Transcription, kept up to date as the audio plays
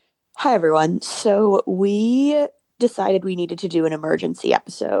Hi, everyone. So we decided we needed to do an emergency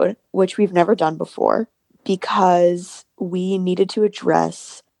episode, which we've never done before, because we needed to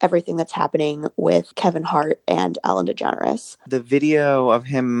address everything that's happening with Kevin Hart and Ellen DeGeneres. The video of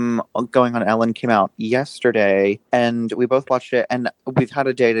him going on Ellen came out yesterday, and we both watched it, and we've had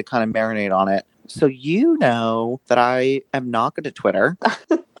a day to kind of marinate on it. So you know that I am not good at Twitter.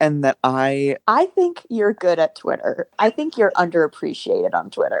 And that I think you're good at Twitter. I think you're underappreciated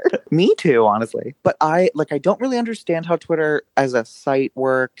on Twitter. Me too, honestly. But I don't really understand how Twitter as a site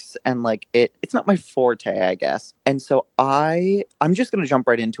works, and it's not my forte, I guess. And so I'm just gonna jump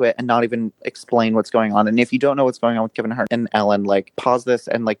right into it and not even explain what's going on. And if you don't know what's going on with Kevin Hart and Ellen, pause this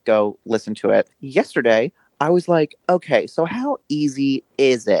and go listen to it. Yesterday, I was like, okay, so how easy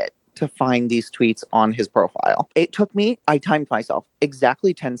is it to find these tweets on his profile? It took me, I timed myself,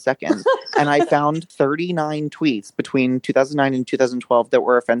 exactly 10 seconds. And I found 39 tweets between 2009 and 2012 that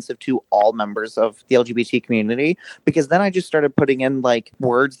were offensive to all members of the LGBT community. Because then I just started putting in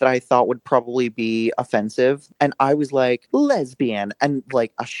words that I thought would probably be offensive. And I was like, lesbian. And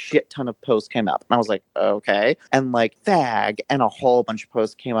a shit ton of posts came up. And I was like, okay. And fag. And a whole bunch of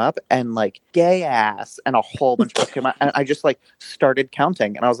posts came up. And gay ass. And a whole bunch of posts came up. And I just started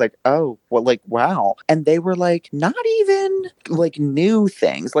counting. And I was like, oh, well, wow. And they were not even new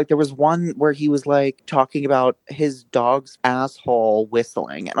things. There was one where he was talking about his dog's asshole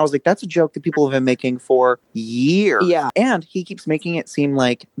whistling. And I was like, that's a joke that people have been making for years. Yeah. And he keeps making it seem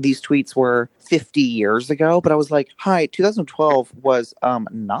like these tweets were 50 years ago. But I was like, hi, 2012 was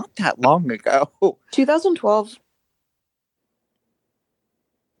not that long ago. 2012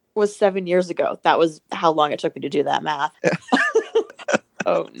 was 7 years ago. That was how long it took me to do that math.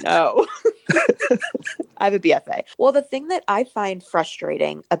 Oh, no. I have a BFA. Well, the thing that I find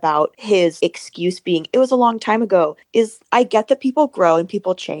frustrating about his excuse being, it was a long time ago, is I get that people grow and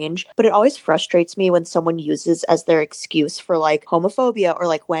people change, but it always frustrates me when someone uses as their excuse for homophobia,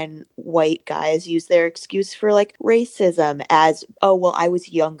 or when white guys use their excuse for racism as, oh, well, I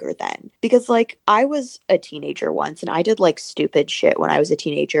was younger then. Because I was a teenager once and I did stupid shit when I was a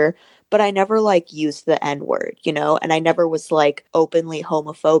teenager, but I never used the N-word, and I never was openly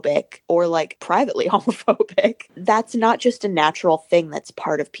homophobic or privately homophobic. That's not just a natural thing that's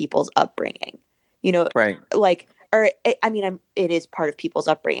part of people's upbringing, Right. It is part of people's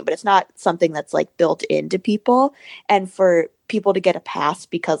upbringing, but it's not something that's built into people. And for people to get a pass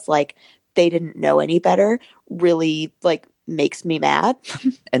because they didn't know any better really makes me mad.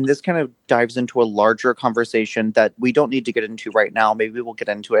 And this kind of dives into a larger conversation that we don't need to get into right now. Maybe we'll get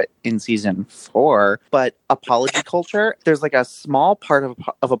into it in season 4. But apology culture, there's a small part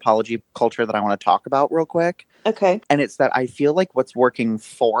of apology culture that I want to talk about real quick. Okay. And it's that I feel what's working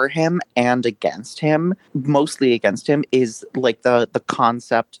for him and against him, mostly against him, is the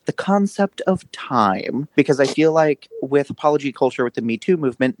concept of time. Because I feel with apology culture, with the Me Too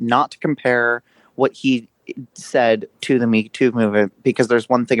movement, not to compare what he said to the Me Too movement, because there's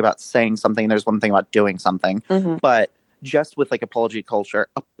one thing about saying something, there's one thing about doing something. Mm-hmm. But just with apology culture,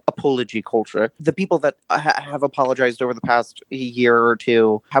 the people that have apologized over the past year or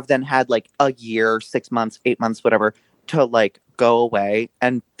two have then had a year, 6 months, 8 months, whatever, to go away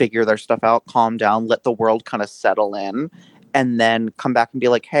and figure their stuff out, calm down, let the world kind of settle in, and then come back and be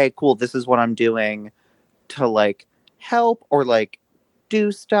like, hey, cool, this is what I'm doing to help or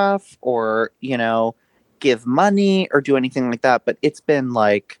do stuff, or give money or do anything like that. But it's been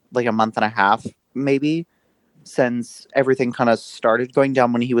like a month and a half maybe since everything kind of started going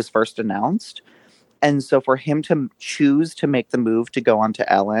down when he was first announced. And so for him to choose to make the move to go on to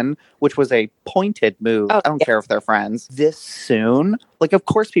Ellen, which was a pointed move, I don't care if they're friends, this soon, of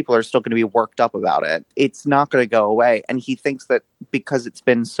course people are still going to be worked up about it. It's not going to go away. And he thinks that because it's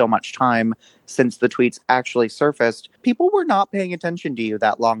been so much time since the tweets actually surfaced, people were not paying attention to you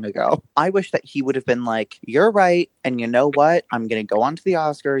that long ago. I wish that he would have been like, you're right. And you know what? I'm going to go on to the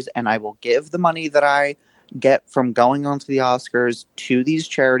Oscars and I will give the money that I get from going on to the Oscars to these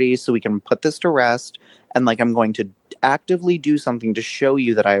charities so we can put this to rest. And I'm going to actively do something to show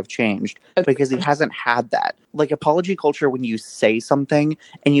you that I have changed, because he hasn't had that. Apology culture, when you say something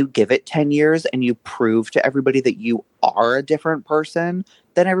and you give it 10 years and you prove to everybody that you are a different person,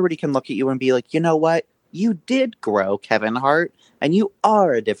 then everybody can look at you and be like, you know what? You did grow, Kevin Hart, and you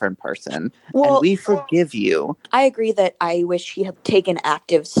are a different person. Well, and we forgive you. I agree that I wish he had taken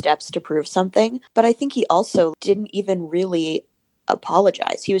active steps to prove something, but I think he also didn't even really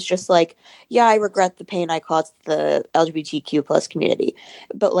apologize. He was just like, yeah, I regret the pain I caused the LGBTQ plus community.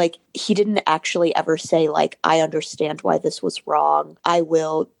 But he didn't actually ever say I understand why this was wrong. I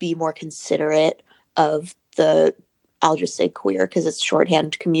will be more considerate of the I'll just say queer because it's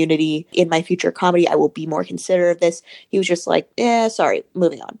shorthand community. In my future comedy, I will be more considerate of this. He was just like, sorry,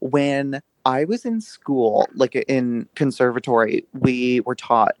 moving on. When I was in school, like in conservatory, we were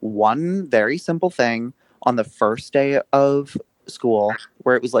taught one very simple thing on the first day of school,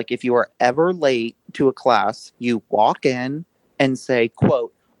 where it was like, if you are ever late to a class, you walk in and say,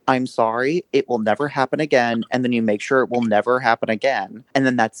 quote, "I'm sorry, it will never happen again." And then you make sure it will never happen again. And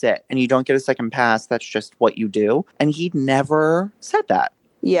then that's it. And you don't get a second pass. That's just what you do. And he never said that.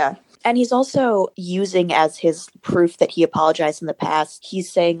 Yeah. And he's also using as his proof that he apologized in the past.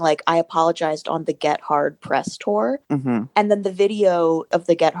 He's saying, like, I apologized on the Get Hard press tour. Mm-hmm. And then the video of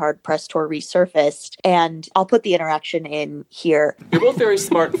the Get Hard press tour resurfaced. And I'll put the interaction in here. You're both very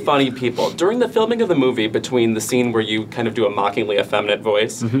smart, funny people. During the filming of the movie, between the scene where you kind of do a mockingly effeminate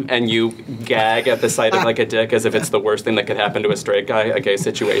voice and you gag at the sight of like a dick as if it's the worst thing that could happen to a straight guy, a gay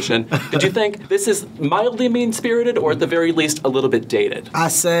situation, did you think this is mildly mean-spirited or at the very least a little bit dated? I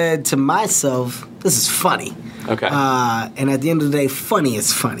said to myself, this is funny. Okay. And at the end of the day, funny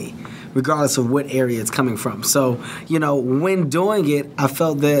is funny, regardless of what area it's coming from. So, when doing it, I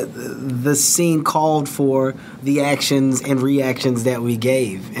felt that the scene called for the actions and reactions that we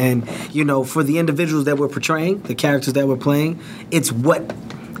gave. And, for the individuals that we're portraying, the characters that we're playing, it's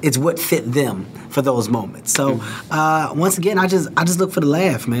what fit them for those moments. So, once again, I just look for the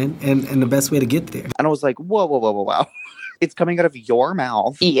laugh, man, and the best way to get there. And I was like, whoa. It's coming out of your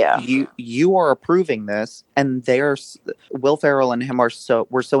mouth. Yeah. You are approving this, and Will Ferrell and him were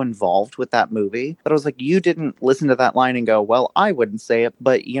so involved with that movie that I was like, you didn't listen to that line and go, well, I wouldn't say it,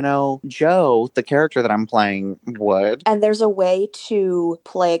 but Joe, the character that I'm playing, would. And there's a way to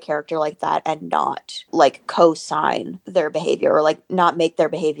play a character like that and not like co-sign their behavior or like not make their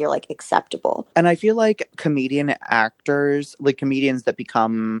behavior like acceptable. And I feel like comedians that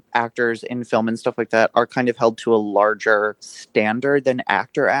become actors in film and stuff like that are kind of held to a larger standard than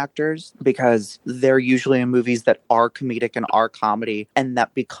actors, because they're usually in movies that are comedic and are comedy and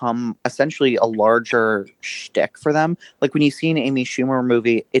that become essentially a larger shtick for them. Like when you see an Amy Schumer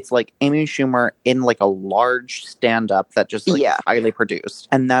movie, it's like Amy Schumer in like a large stand-up that just highly produced.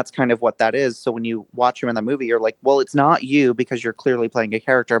 And that's kind of what that is. So when you watch him in the movie, you're like, well, it's not you because you're clearly playing a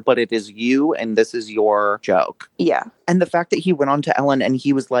character, but it is you and this is your joke. Yeah. And the fact that he went on to Ellen and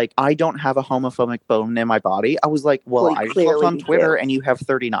he was like, I don't have a homophobic bone in my body. I was like, well I just looked on Twitter and you have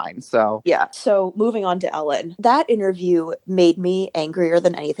 39. So yeah. So moving on to Ellen, that interview made me angrier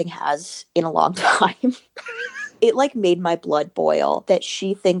than anything has in a long time. It like made my blood boil that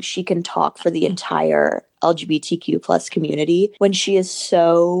she thinks she can talk for the entire LGBTQ plus community when she is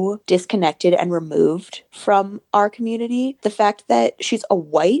so disconnected and removed from our community. The fact that she's a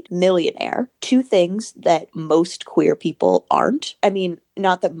white millionaire, two things that most queer people aren't. I mean,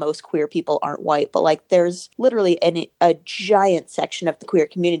 not that most queer people aren't white, but like there's literally a giant section of the queer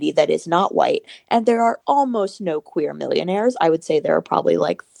community that is not white. And there are almost no queer millionaires. I would say there are probably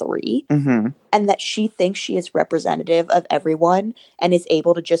like 3. Mm-hmm. And that she thinks she is representative of everyone and is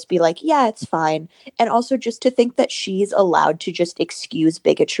able to just be like, yeah, it's fine. And also just to think that she's allowed to just excuse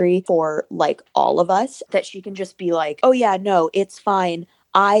bigotry for like all of us, that she can just be like, oh yeah, no, it's fine.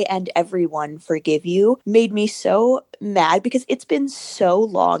 I and everyone forgive you, made me so mad because it's been so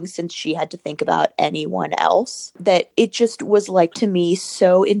long since she had to think about anyone else that it just was like, to me,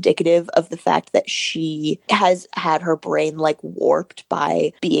 so indicative of the fact that she has had her brain like warped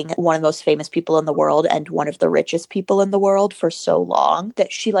by being one of the most famous people in the world and one of the richest people in the world for so long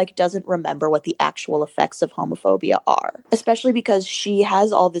that she like doesn't remember what the actual effects of homophobia are, especially because she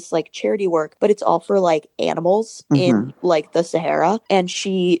has all this like charity work, but it's all for like animals in like the Sahara, and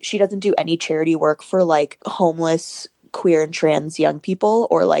she doesn't do any charity work for like homeless queer and trans young people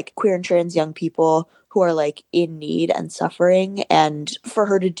or like queer and trans young people who are like in need and suffering. And for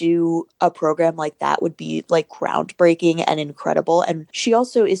her to do a program like that would be like groundbreaking and incredible. And she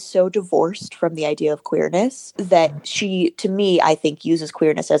also is so divorced from the idea of queerness that she, to me, I think uses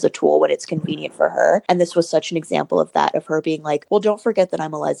queerness as a tool when it's convenient for her. And this was such an example of that, of her being like, well, don't forget that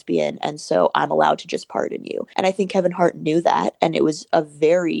I'm a lesbian and so I'm allowed to just pardon you. And I think Kevin Hart knew that. And it was a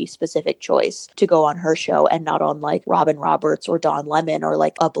very specific choice to go on her show and not on like Robin Roberts or Don Lemon or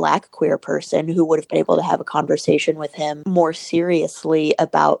like a Black queer person who would have been able to have a conversation with him more seriously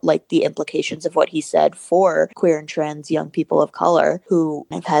about like the implications of what he said for queer and trans young people of color who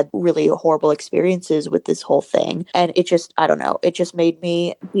have had really horrible experiences with this whole thing. And it just, I don't know, it just made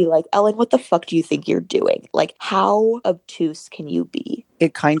me be like, Ellen, what the fuck do you think you're doing? Like, how obtuse can you be?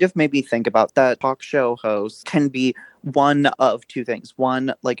 It kind of made me think about that talk show host can be one of two things.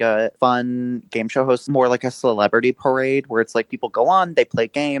 One, like a fun game show host, more like a celebrity parade where it's like people go on, they play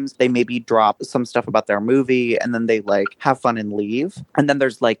games, they maybe drop some stuff about their movie, and then they like have fun and leave. And then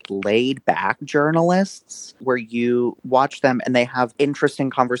there's like laid back journalists where you watch them and they have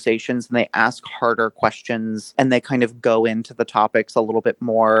interesting conversations and they ask harder questions and they kind of go into the topics a little bit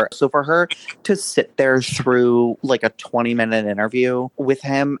more. So for her to sit there through like a 20-minute interview with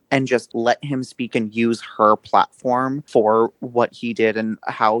him and just let him speak and use her platform for what he did and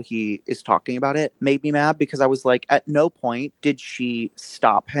how he is talking about it made me mad, because I was like, at no point did she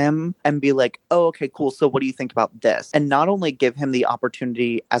stop him and be like, oh, okay, cool. So what do you think about this? And not only give him the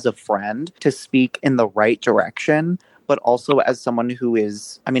opportunity as a friend to speak in the right direction, but also as someone who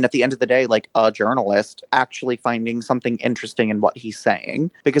is, I mean, at the end of the day, like a journalist, actually finding something interesting in what he's saying,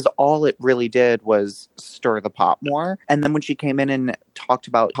 because all it really did was stir the pot more. And then when she came in and talked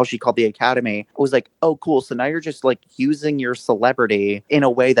about how she called the Academy, I was like, oh, cool. So now you're just like using your celebrity in a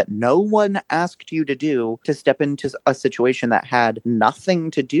way that no one asked you to do, to step into a situation that had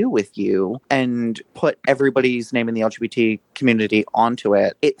nothing to do with you and put everybody's name in the LGBT community onto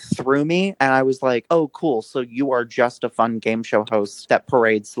it. It threw me, and I was like, oh, cool. So you are just a fun game show host that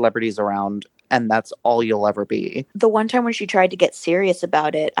parades celebrities around, and that's all you'll ever be. The one time when she tried to get serious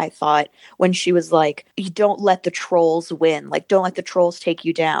about it, I thought, when she was like, you don't let the trolls win. Like, don't let the trolls take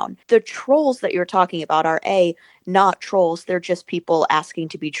you down. The trolls that you're talking about are not trolls. They're just people asking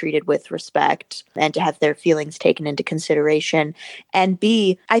to be treated with respect and to have their feelings taken into consideration. And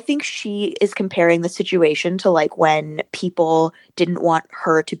B, I think she is comparing the situation to like when people didn't want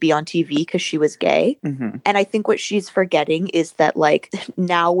her to be on TV because she was gay. Mm-hmm. And I think what she's forgetting is that like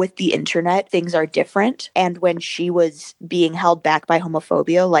now with the internet, things are different. And when she was being held back by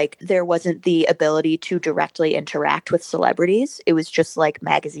homophobia, like there wasn't the ability to directly interact with celebrities. It was just like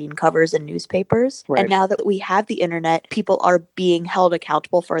magazine covers and newspapers. Right. And now that we have the internet, people are being held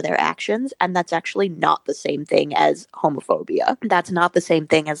accountable for their actions. And that's actually not the same thing as homophobia. That's not the same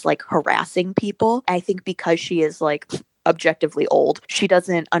thing as like harassing people. I think because she is like objectively old, she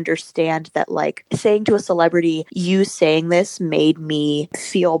doesn't understand that like saying to a celebrity, you saying this made me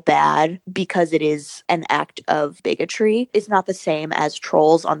feel bad because it is an act of bigotry, is not the same as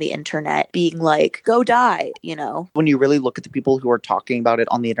trolls on the internet being like, go die, you know? When you really look at the people who are talking about it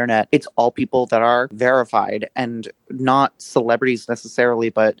on the internet, it's all people that are verified and not celebrities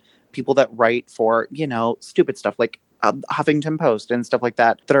necessarily, but people that write for, you know, stupid stuff like Huffington Post and stuff like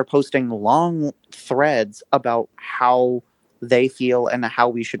that are posting long threads about how they feel and how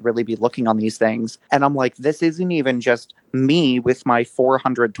we should really be looking on these things. And I'm like, this isn't even just me with my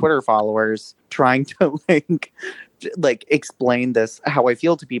 400 Twitter followers trying to like explain this, how I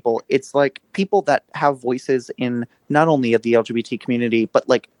feel to people. It's like people that have voices in not only of the LGBT community, but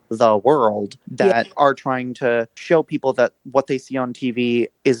like the world that are trying to show people that what they see on TV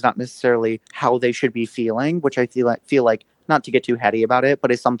is not necessarily how they should be feeling, which I feel like not to get too heady about it,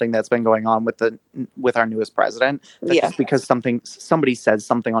 but it's something that's been going on with our newest president. That just because somebody says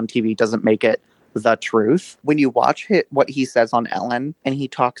something on TV doesn't make it the truth. When you watch what he says on Ellen, and he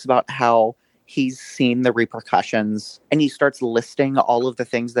talks about how he's seen the repercussions, and he starts listing all of the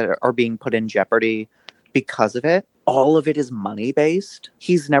things that are being put in jeopardy because of it. All of it is money based.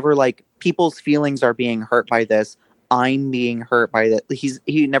 He's never like, people's feelings are being hurt by this, I'm being hurt by that.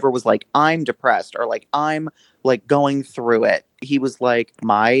 He never was like, I'm depressed, or like, I'm like going through it. He was like,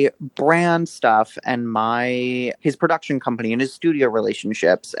 my brand stuff and his production company and his studio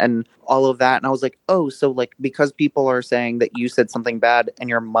relationships and all of that. And I was like, oh, so like, because people are saying that you said something bad and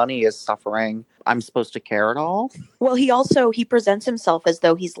your money is suffering, I'm supposed to care at all? Well, he presents himself as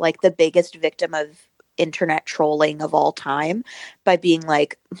though he's like the biggest victim of internet trolling of all time by being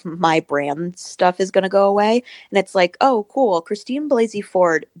like, my brand stuff is going to go away. And it's like, oh, cool. Dr. Christine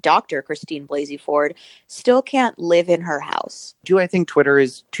Blasey Ford still can't live in her house. Do I think Twitter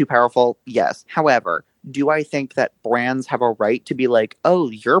is too powerful? Yes. However, do I think that brands have a right to be like, oh,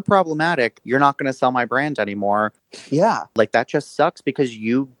 you're problematic, you're not going to sell my brand anymore? Yeah. Like, that just sucks because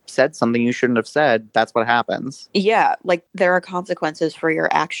you said something you shouldn't have said. That's what happens. Yeah. Like, there are consequences for your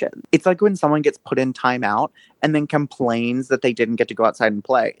action. It's like when someone gets put in timeout and then complains that they didn't get to go outside and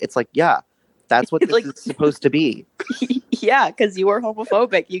play. It's like, yeah, that's what this is supposed to be. Yeah, because you were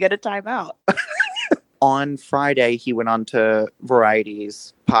homophobic. You get a timeout. On Friday, he went on to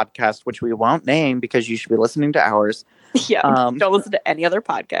Variety's podcast, which we won't name because you should be listening to ours. Yeah. Don't listen to any other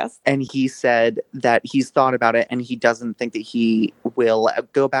podcast. And he said that he's thought about it and he doesn't think that he will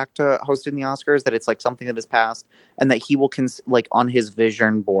go back to hosting the Oscars, that it's like something that has passed, and that he will like on his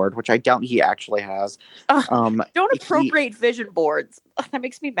vision board, which I doubt he actually has. Don't appropriate vision boards. That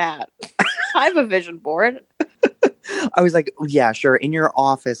makes me mad. I have a vision board. I was like, yeah, sure. In your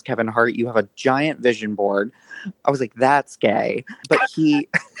office, Kevin Hart, you have a giant vision board. I was like, that's gay. But he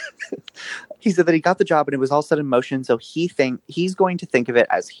said that he got the job and it was all set in motion. So he's going to think of it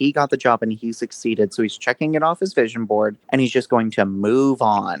as he got the job and he succeeded. So he's checking it off his vision board and he's just going to move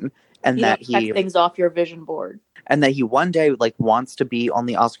on. And You that don't check things off your vision board. And that he one day like wants to be on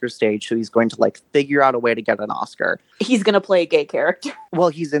the Oscar stage, so he's going to like figure out a way to get an Oscar. He's gonna play a gay character. Well,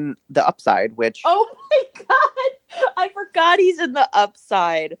 he's in The Upside, which oh my god, I forgot he's in The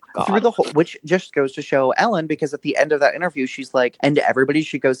Upside. Through the whole, which just goes to show Ellen, because at the end of that interview, she's like, and everybody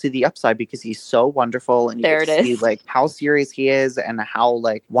should go see The Upside because he's so wonderful, and you there get it to see is. like how serious he is and how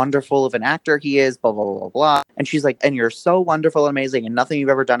like wonderful of an actor he is. Blah blah blah blah blah. And she's like, and you're so wonderful and amazing, and nothing you've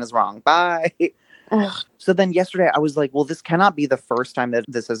ever done is wrong. Bye. Ugh. So then yesterday I was like, well, this cannot be the first time that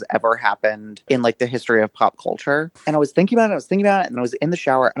this has ever happened in like the history of pop culture. And I was thinking about it, and I was in the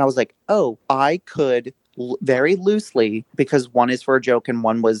shower and I was like, oh, I could very loosely, because one is for a joke and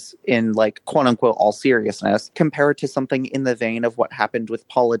one was in like quote unquote all seriousness, compare it to something in the vein of what happened with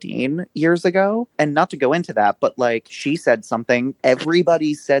Paula Deen years ago. And not to go into that, but like she said something,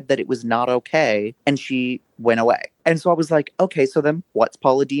 everybody said that it was not okay, and she went away. And so I was like, okay, so then what's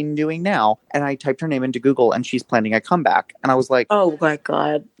Paula Deen doing now? And I typed her name into Google and she's planning a comeback. And I was like, oh my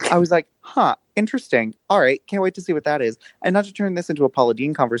god. I was like, huh, interesting. All right, can't wait to see what that is. And not to turn this into a Paula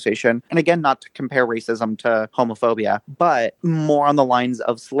Deen conversation, and again, not to compare racism to homophobia, but more on the lines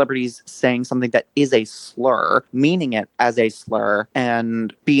of celebrities saying something that is a slur, meaning it as a slur,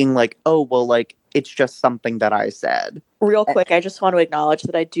 and being like, oh, well, like, it's just something that I said. Real quick, I just want to acknowledge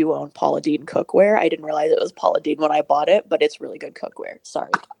that I do own Paula Deen cookware. I didn't realize it was Paula Deen when I bought it, but it's really good cookware.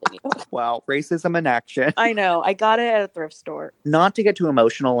 Sorry. Wow, racism in action. I know. I got it at a thrift store. Not to get too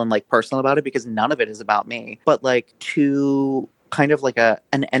emotional and like personal about it, because none of it is about me, but like to kind of like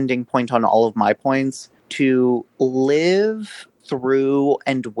an ending point on all of my points, to live through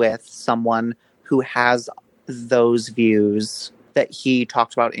and with someone who has those views that he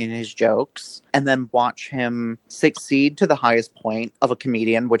talked about in his jokes, and then watch him succeed to the highest point of a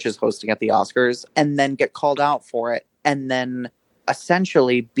comedian, which is hosting at the Oscars, and then get called out for it, and then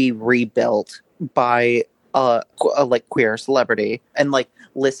essentially be rebuilt by a like queer celebrity, and like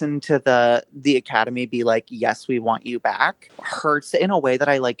listen to the Academy be like, yes, we want you back, hurts in a way that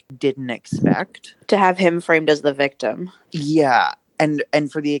I like didn't expect. To have him framed as the victim. Yeah.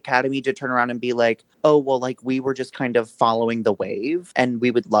 And for the Academy to turn around and be like, oh, well, like, we were just kind of following the wave and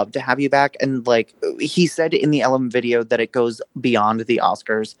we would love to have you back. And like, he said in the Ellen video that it goes beyond the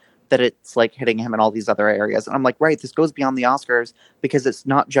Oscars, that it's like hitting him in all these other areas. And I'm like, right, this goes beyond the Oscars, because it's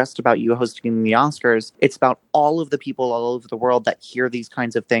not just about you hosting the Oscars. It's about all of the people all over the world that hear these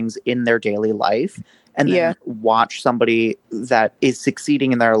kinds of things in their daily life, and then watch somebody that is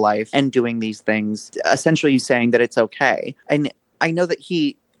succeeding in their life and doing these things, essentially saying that it's okay. And I know that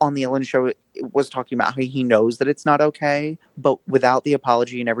he, on the Ellen show, was talking about how he knows that it's not okay, but without the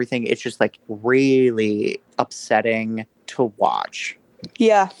apology and everything, it's just like really upsetting to watch.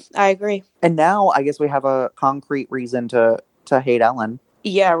 Yeah, I agree. And now I guess we have a concrete reason to hate Ellen.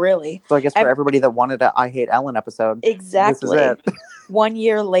 Yeah, really. So I guess for everybody that wanted a I Hate Ellen episode, exactly. This is it. 1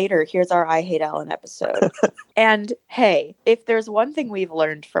 year later, here's our I Hate Ellen episode. And hey, if there's one thing we've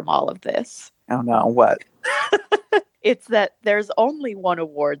learned from all of this. Oh no, what? It's that there's only one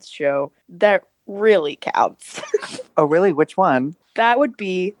awards show that really counts. Oh, really? Which one? That would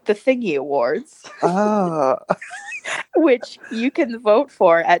be the Thingy Awards. Oh. Which you can vote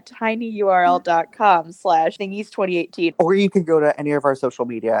for at tinyurl.com/thingies2018. Or you can go to any of our social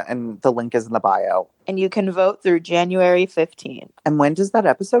media and the link is in the bio. And you can vote through January 15th. And when does that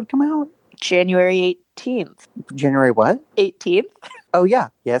episode come out? January 18th. January what? 18th. Oh, yeah.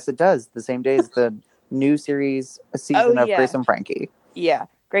 Yes, it does. The same day as the new series, season of Grace and Frankie. Yeah.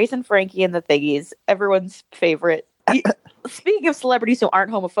 Grace and Frankie and the Thingies. Everyone's favorite. Speaking of celebrities who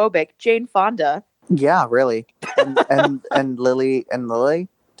aren't homophobic, Jane Fonda. Yeah, really. And Lily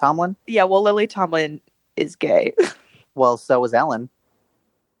Tomlin? Yeah, well, Lily Tomlin is gay. Well, so was Ellen.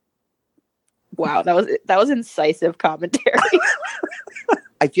 Wow, that was incisive commentary.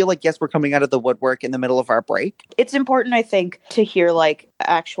 I feel like, yes, we're coming out of the woodwork in the middle of our break. It's important, I think, to hear like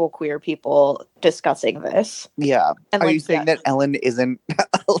actual queer people discussing this. Yeah. And, are like, you saying that Ellen isn't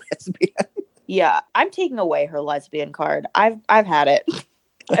a lesbian? Yeah, I'm taking away her lesbian card. I've had it.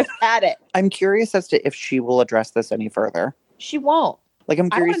 I've had it. I'm curious as to if she will address this any further. She won't. Like, I'm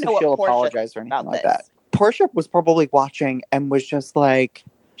I curious wanna if know what she'll Portia apologize or anything about like this. that. Portia was probably watching and was just like,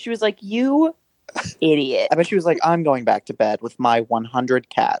 She was like, "You idiot." I bet she was like, I'm going back to bed with my 100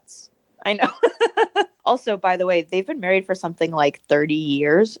 cats. I know. Also, by the way, they've been married for something like 30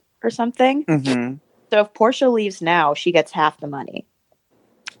 years or something. Mm-hmm. So if Portia leaves now, she gets half the money.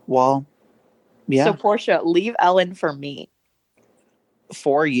 Well, yeah. So Portia, leave Ellen for me.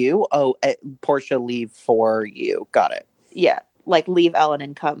 For you? Oh, Portia, leave for you. Got it. Yeah, like leave Ellen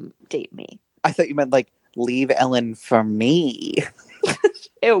and come date me. I thought you meant like leave Ellen for me.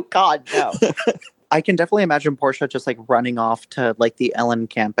 Ew, God, no. I can definitely imagine Portia just like running off to like the Ellen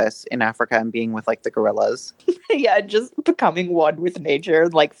campus in Africa and being with like the gorillas. Yeah, just becoming one with nature,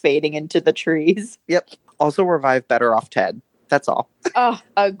 like fading into the trees. Yep. Also revive Better Off Ted. That's all. Oh,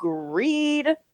 agreed.